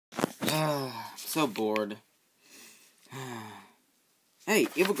So bored. Hey,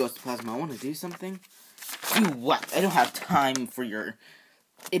 Evil Ghost Plasma, I want to do something. Do what? I don't have time for your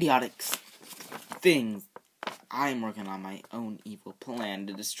idiotic things. I'm working on my own evil plan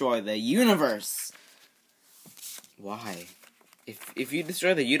to destroy the universe. Why? If you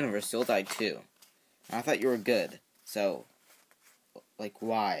destroy the universe, you'll die too. I thought you were good. So, like,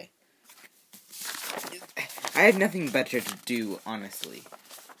 why? I had nothing better to do, honestly.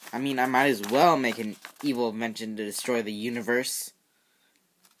 I mean, I might as well make an evil invention to destroy the universe.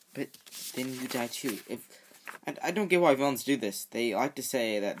 But then you die too. I don't get why villains do this. They like to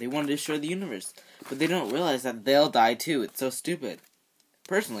say that they want to destroy the universe, but they don't realize that they'll die too. It's so stupid.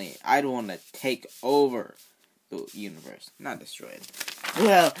 Personally, I'd want to take over the universe, not destroy it.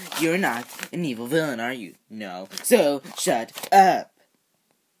 Well, you're not an evil villain, are you? No. So, shut up.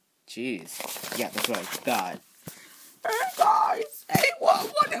 Jeez. Yeah, that's what I thought. Hey guys, anyone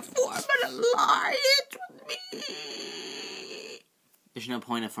want to form an alliance with me? There's no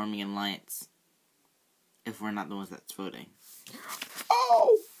point of forming an alliance if we're not the ones that's voting.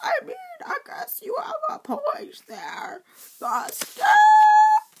 Oh, I mean, I guess you have a point there.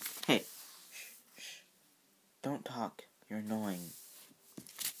 Hey, shh. Don't talk. You're annoying.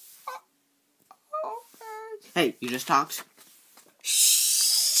 Okay. Hey, you just talked?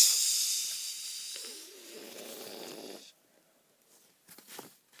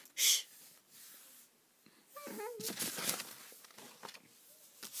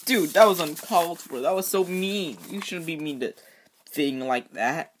 Dude, that was uncalled for. That was so mean. You shouldn't be mean to thing like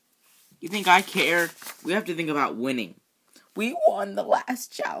that. You think I care? We have to think about winning. We won the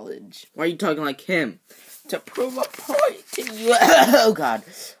last challenge. Why are you talking like him? To prove a point to you. Oh, God.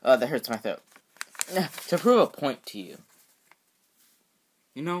 That hurts my throat. To prove a point to you.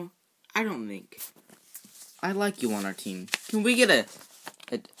 You know, I don't think I like you on our team. Can we get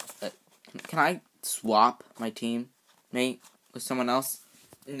can I swap my team mate with someone else?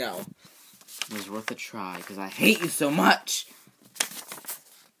 No. It was worth a try, because I hate you so much.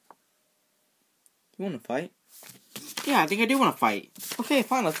 You want to fight? Yeah, I think I do want to fight. Okay,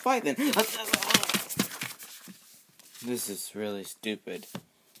 fine, let's fight then. This is really stupid.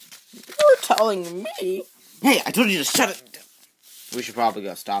 You're telling me? Hey, I told you to shut it. We should probably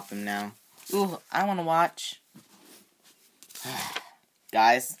go stop him now. Ooh, I want to watch.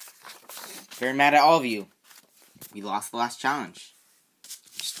 Guys, very mad at all of you. We lost the last challenge.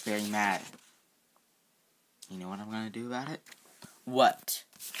 Just very mad. You know what I'm gonna do about it? What?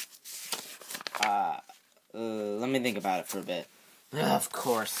 Let me think about it for a bit. Of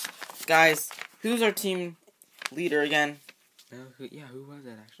course. Guys, who's our team leader again? Who was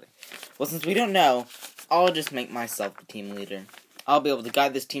it actually? Well, since we don't know, I'll just make myself the team leader. I'll be able to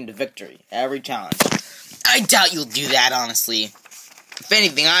guide this team to victory every challenge. I doubt you'll do that, honestly. If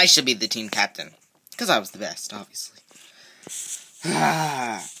anything, I should be the team captain. Because I was the best, obviously.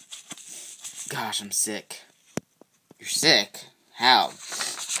 Gosh, I'm sick. You're sick? How?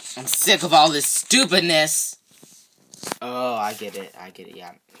 I'm sick of all this stupidness. Oh, I get it,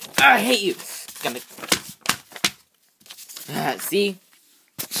 yeah. I hate you. See?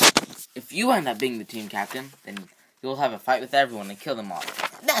 If you end up being the team captain, then you'll have a fight with everyone and kill them all.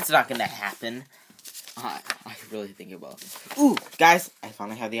 That's not gonna happen. I really think it will. Ooh, guys, I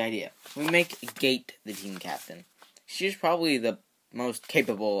finally have the idea. We make Gate the team captain. She's probably the most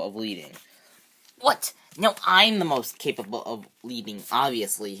capable of leading. What? No, I'm the most capable of leading,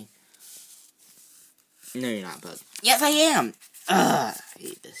 obviously. No, you're not, Bug. Yes, I am! I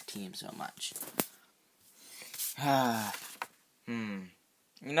hate this team so much.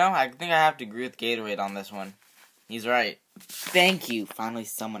 You know, I think I have to agree with Gatorade on this one. He's right. Thank you. Finally,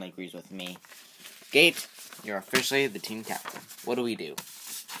 someone agrees with me. Gate, you're officially the team captain. What do we do?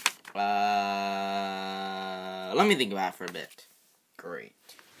 Let me think about it for a bit. Great.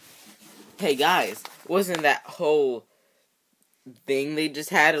 Hey, guys, wasn't that whole thing they just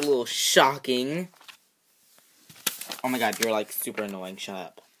had a little shocking? Oh my God, you're like super annoying. Shut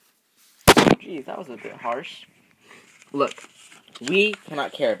up. Jeez, that was a bit harsh. Look, we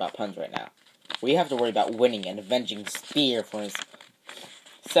cannot care about puns right now. We have to worry about winning and avenging Spear for his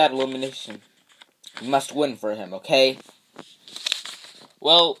sad elimination. We must win for him, okay?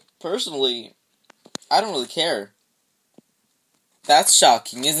 Well, personally, I don't really care. That's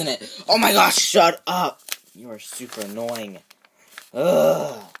shocking, isn't it? Oh my gosh, shut up! You are super annoying.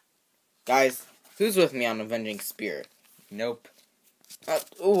 Ugh. Guys, who's with me on avenging Spear? Nope.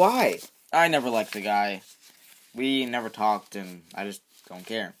 Why? I never liked the guy. We never talked, and I just don't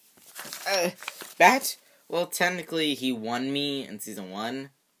care. Bat? Well, technically, he won me in Season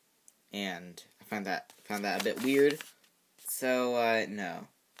 1, and I found that a bit weird. So, no.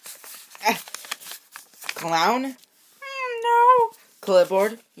 Clown? No.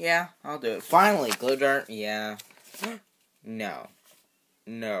 Clipboard? Yeah, I'll do it. Finally, glue dart? Yeah. No.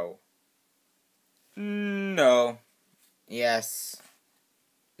 No. No. Yes.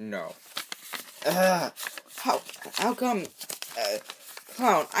 No. How come,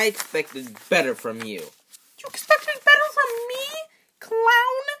 Clown, I expected better from you. You expected better from me?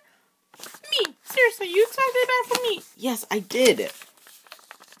 Clown? Me? Seriously, you expected better from me? Yes, I did.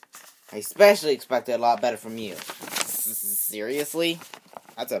 I especially expected a lot better from you. Seriously?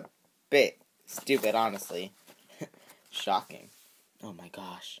 That's a bit stupid, honestly. Shocking. Oh my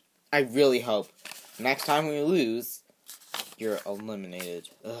gosh. I really hope next time we lose, you're eliminated.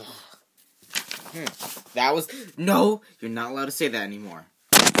 Ugh. That was... No! You're not allowed to say that anymore.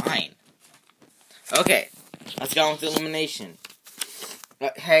 Fine. Okay. Let's go on with the elimination.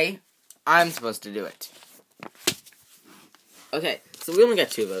 Hey, I'm supposed to do it. Okay, so we only got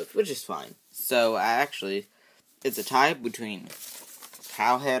 2 votes, which is fine. So, actually, it's a tie between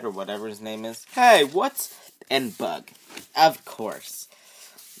Cowhead or whatever his name is. Hey, what? And Bug. Of course.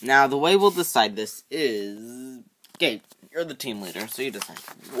 Now, the way we'll decide this is... Okay, you're the team leader, so you decide.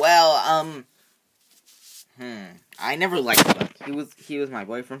 Well, I never liked Bug. He was my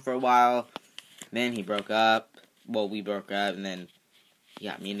boyfriend for a while. Then he broke up. Well, we broke up, and then he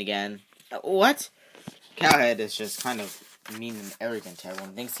got mean again. What? Cowhead is just kind of mean and arrogant to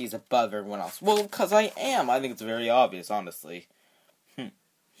everyone. Thinks he's above everyone else. Well, because I am. I think it's very obvious, honestly. But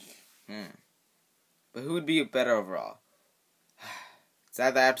who would be better overall?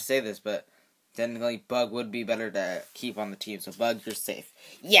 Sad that I have to say this, but technically Bug would be better to keep on the team. So Bug, you're safe.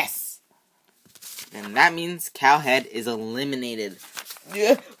 Yes! And that means Cowhead is eliminated.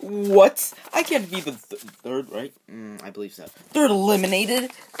 What? I can't be the third, right? I believe so. Third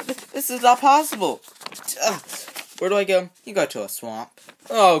eliminated? This is not possible. Where do I go? You go to a swamp.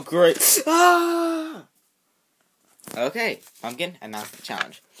 Oh, great. Ah! Okay, Pumpkin, announce the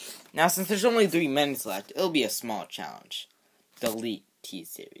challenge. Now, since there's only 3 minutes left, it'll be a small challenge. Delete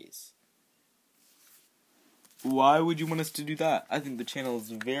T-Series. Why would you want us to do that? I think the channel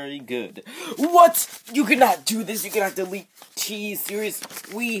is very good. What? You cannot do this. You cannot delete T-Series.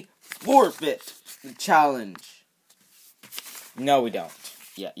 We forfeit the challenge. No, we don't.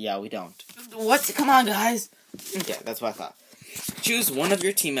 Yeah, we don't. What? Come on, guys. Okay, that's what I thought. Choose one of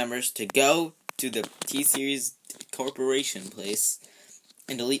your team members to go to the T-Series Corporation place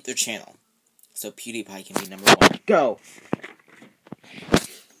and delete their channel, so PewDiePie can be number 1. Go!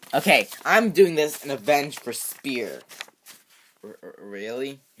 Okay, I'm doing this in Avenge for Spear.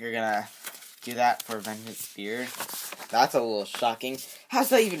 Really? You're gonna do that for Avenge for Spear? That's a little shocking. How's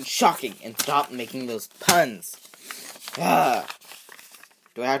that even shocking? And stop making those puns. Do I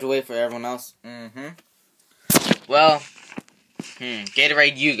have to wait for everyone else? Well,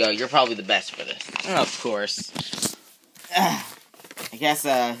 Gatorade, you go. You're probably the best for this. Of course. I guess,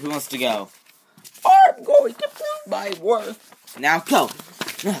 who wants to go? I'm going to prove my worth. Now go.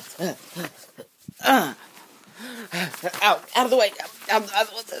 Out of the way.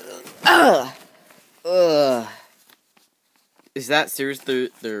 Is that seriously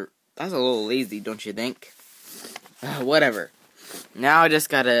that's a little lazy, don't you think? Whatever. Now I just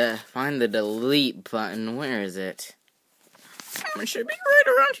gotta find the delete button. Where is it? It should be right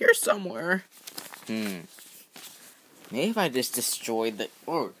around here somewhere. Maybe if I just destroyed the...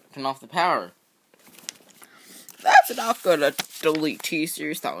 Or turn off the power. That's not gonna delete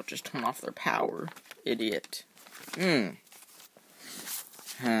T-Series. That will just turn off their power. Idiot.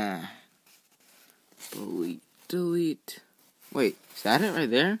 Delete. Wait, is that it right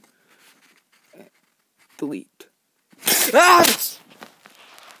there? Delete. Ah!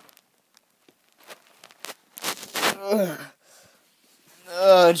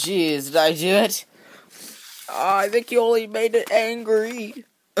 Oh, jeez, did I do it? I think you only made it angry.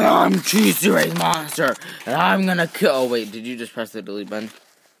 I'm T-Series Monster, and I'm gonna kill... Oh, wait, did you just press the delete button?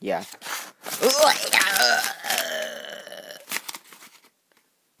 Yeah.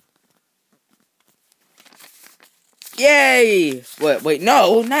 Yay! Wait,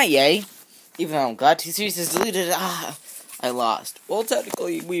 no, not yay. Even though I'm glad T-Series is deleted, I lost. Well,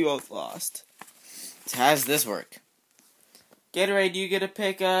 technically, we both lost. So how does this work? Gatorade, do you get to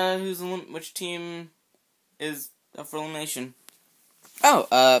pick which team is up for elimination?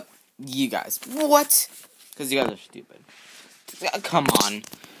 Oh, you guys. What? Because you guys are stupid. Come on.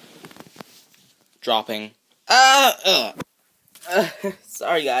 Dropping.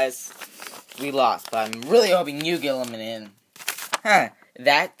 Sorry, guys. We lost, but I'm really hoping you get eliminated.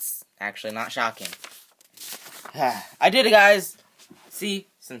 That's actually not shocking. I did it, guys. See,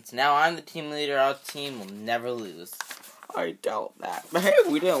 since now I'm the team leader, our team will never lose. I doubt that. But hey,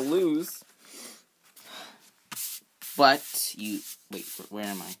 we didn't lose. But you... Wait, where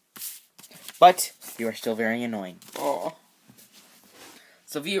am I? But you are still very annoying. Oh.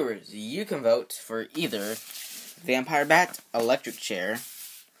 So viewers, you can vote for either Vampire Bat, Electric Chair,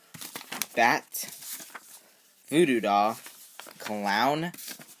 Bat, Voodoo Doll, Clown,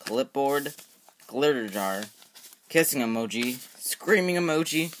 Clipboard, Glitter Jar, Kissing Emoji, Screaming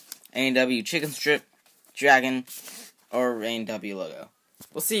Emoji, A&W Chicken Strip, Dragon, or A&W logo.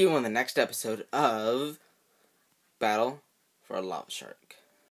 We'll see you on the next episode of Battle for a Lava Shark.